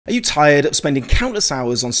Are you tired of spending countless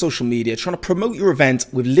hours on social media trying to promote your event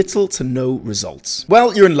with little to no results?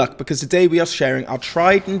 Well, you're in luck, because today we are sharing our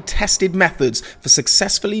tried and tested methods for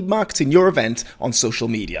successfully marketing your event on social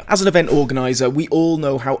media. As an event organizer, we all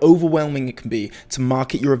know how overwhelming it can be to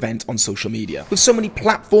market your event on social media. With so many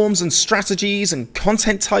platforms and strategies and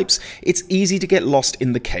content types, it's easy to get lost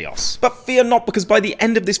in the chaos. But fear not, because by the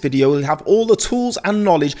end of this video, you'll have all the tools and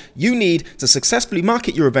knowledge you need to successfully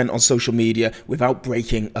market your event on social media without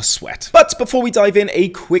breaking a sweat. But before we dive in, a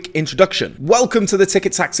quick introduction. Welcome to the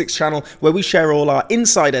Ticket Tactics channel, where we share all our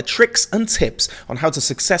insider tricks and tips on how to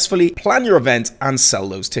successfully plan your event and sell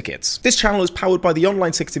those tickets. This channel is powered by the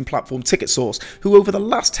online ticketing platform TicketSource, who over the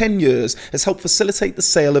last 10 years has helped facilitate the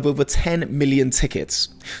sale of over 10 million tickets.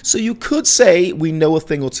 So you could say we know a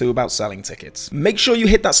thing or two about selling tickets. Make sure you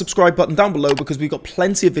hit that subscribe button down below, because we've got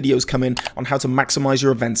plenty of videos coming on how to maximize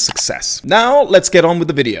your event's success. Now let's get on with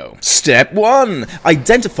the video. Step 1.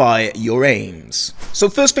 Identify your aims. So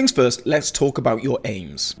first things first, let's talk about your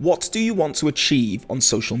aims. What do you want to achieve on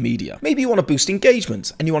social media? Maybe you want to boost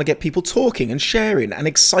engagement and you want to get people talking and sharing and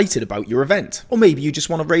excited about your event. Or maybe you just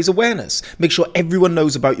want to raise awareness, make sure everyone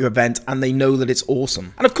knows about your event and they know that it's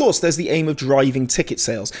awesome. And of course, there's the aim of driving ticket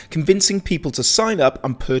sales, convincing people to sign up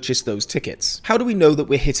and purchase those tickets. How do we know that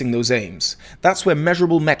we're hitting those aims? That's where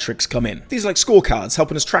measurable metrics come in. These are like scorecards,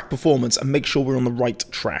 helping us track performance and make sure we're on the right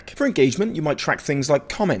track. For engagement, you might track things like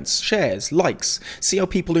comments, shares, likes, see how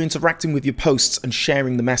people are interacting with your posts and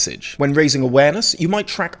sharing the message. When raising awareness, you might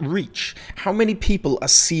track reach, how many people are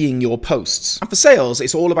seeing your posts. And for sales,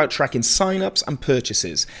 it's all about tracking signups and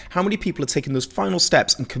purchases, how many people are taking those final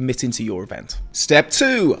steps and committing to your event. Step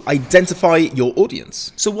 2, identify your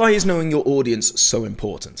audience. So why is knowing your audience so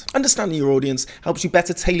important? Understanding your audience helps you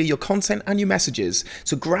better tailor your content and your messages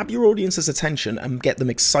to grab your audience's attention and get them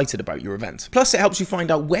excited about your event. Plus, it helps you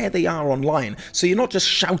find out where they are online, so you're not just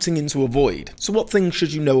shouting into a void. So what things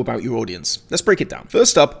should you know about your audience? Let's break it down.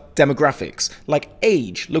 First up, demographics, like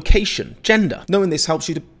age, location, gender. Knowing this helps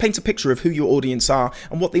you to paint a picture of who your audience are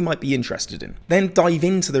and what they might be interested in. Then dive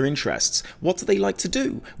into their interests. What do they like to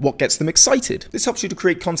do? What gets them excited? This helps you to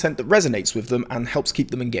create content that resonates with them and helps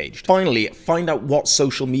keep them engaged. Finally, find out what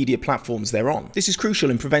social media platforms they're on. This is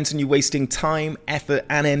crucial in preventing you wasting time, effort,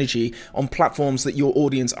 and energy on platforms that your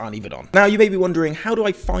audience aren't even on. Now, you may be wondering, how do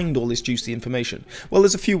I find all this juicy information? Well,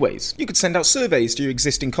 there's a few ways. You could send out surveys to your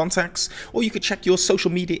existing contacts, or you could check your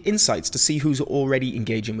social media insights to see who's already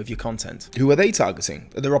engaging with your content. Who are they targeting?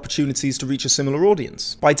 Are there opportunities to reach a similar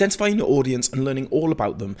audience? By identifying your audience and learning all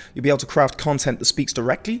about them, you'll be able to craft content that speaks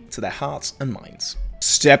directly to their hearts and minds.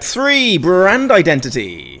 Step 3, brand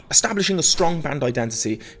identity. Establishing a strong brand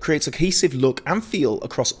identity creates a cohesive look and feel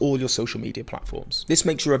across all your social media platforms. This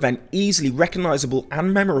makes your event easily recognizable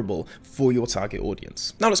and memorable for your target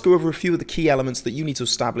audience. Now let's go over a few of the key elements that you need to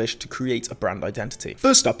establish to create a brand identity.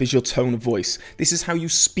 First up is your tone of voice. This is how you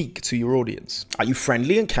speak to your audience. Are you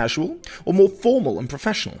friendly and casual, or more formal and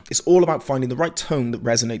professional? It's all about finding the right tone that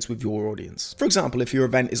resonates with your audience. For example, if your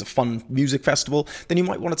event is a fun music festival, then you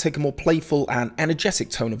might want to take a more playful and energetic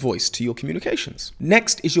tone of voice to your communications.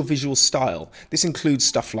 Next is your visual style. This includes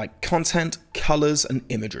stuff like content, colors, and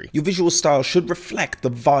imagery. Your visual style should reflect the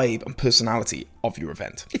vibe and personality of your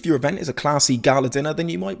event. If your event is a classy gala dinner, then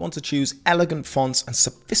you might want to choose elegant fonts and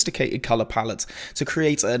sophisticated color palettes to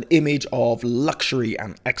create an image of luxury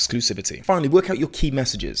and exclusivity. Finally, work out your key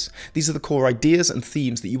messages. These are the core ideas and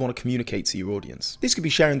themes that you want to communicate to your audience. This could be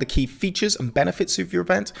sharing the key features and benefits of your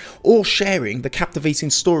event, or sharing the captivating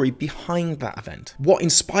story behind that event. What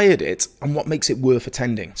inspired it and what makes it worth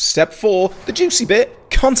attending. Step 4, the juicy bit.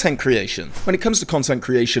 Content creation. When it comes to content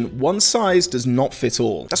creation, one size does not fit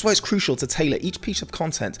all. That's why it's crucial to tailor each piece of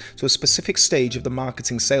content to a specific stage of the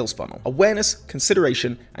marketing sales funnel: awareness,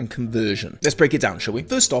 consideration, and conversion. Let's break it down, shall we?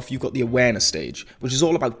 First off, you've got the awareness stage, which is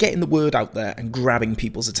all about getting the word out there and grabbing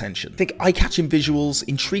people's attention. Think eye-catching visuals,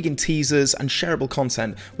 intriguing teasers, and shareable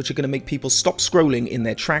content, which are going to make people stop scrolling in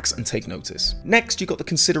their tracks and take notice. Next, you've got the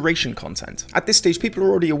consideration content. At this stage, people are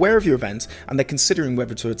already aware of your event and they're considering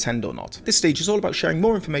whether to attend or not. This stage is all about sharing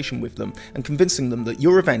more information with them and convincing them that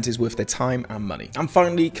your event is worth their time and money. And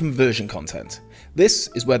finally, conversion content. This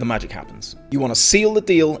is where the magic happens. You want to seal the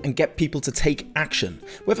deal and get people to take action,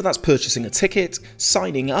 whether that's purchasing a ticket,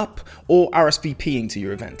 signing up, or RSVPing to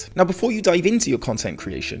your event. Now, before you dive into your content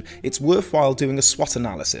creation, it's worthwhile doing a SWOT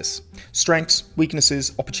analysis. Strengths,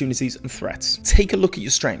 weaknesses, opportunities, and threats. Take a look at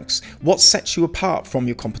your strengths. What sets you apart from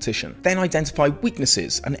your competition? Then identify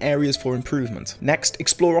weaknesses and areas for improvement. Next,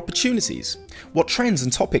 explore opportunities. What trends trends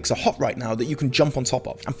and topics are hot right now that you can jump on top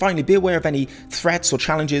of. And finally, be aware of any threats or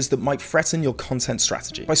challenges that might threaten your content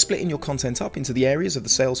strategy. By splitting your content up into the areas of the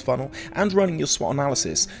sales funnel and running your SWOT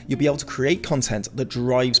analysis, you'll be able to create content that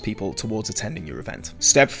drives people towards attending your event.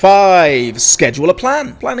 Step 5, schedule a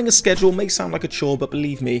plan. Planning a schedule may sound like a chore, but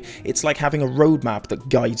believe me, it's like having a roadmap that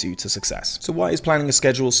guides you to success. So why is planning a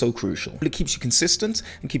schedule so crucial? Well, it keeps you consistent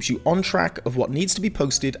and keeps you on track of what needs to be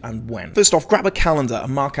posted and when. First off, grab a calendar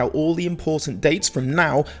and mark out all the important dates from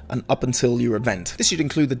now and up until your event. This should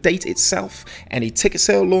include the date itself, any ticket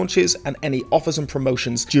sale launches, and any offers and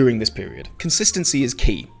promotions during this period. Consistency is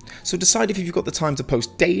key. So decide if you've got the time to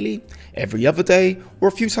post daily, every other day, or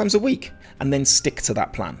a few times a week, and then stick to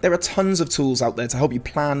that plan. There are tons of tools out there to help you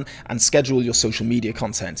plan and schedule your social media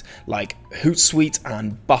content, like Hootsuite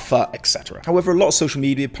and Buffer, etc. However, a lot of social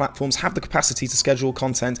media platforms have the capacity to schedule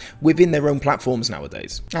content within their own platforms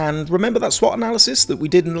nowadays. And remember that SWOT analysis that we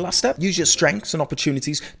did in the last step? Use your strengths and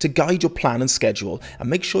opportunities to guide your plan and schedule, and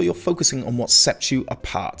make sure you're focusing on what sets you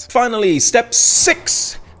apart. Finally, step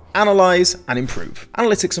 6. Analyze and improve.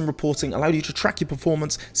 Analytics and reporting allow you to track your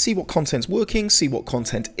performance, see what content's working, see what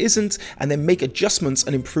content isn't, and then make adjustments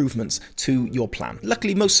and improvements to your plan.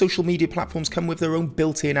 Luckily, most social media platforms come with their own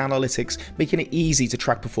built-in analytics, making it easy to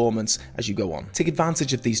track performance as you go on. Take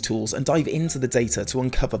advantage of these tools and dive into the data to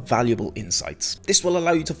uncover valuable insights. This will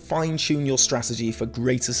allow you to fine-tune your strategy for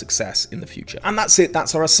greater success in the future. And that's it.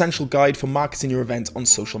 That's our essential guide for marketing your event on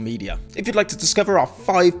social media. If you'd like to discover our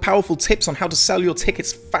 5 powerful tips on how to sell your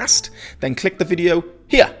tickets fast, then click the video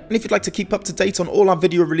here. And if you'd like to keep up to date on all our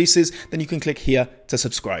video releases, then you can click here to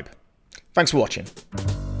subscribe. Thanks for watching.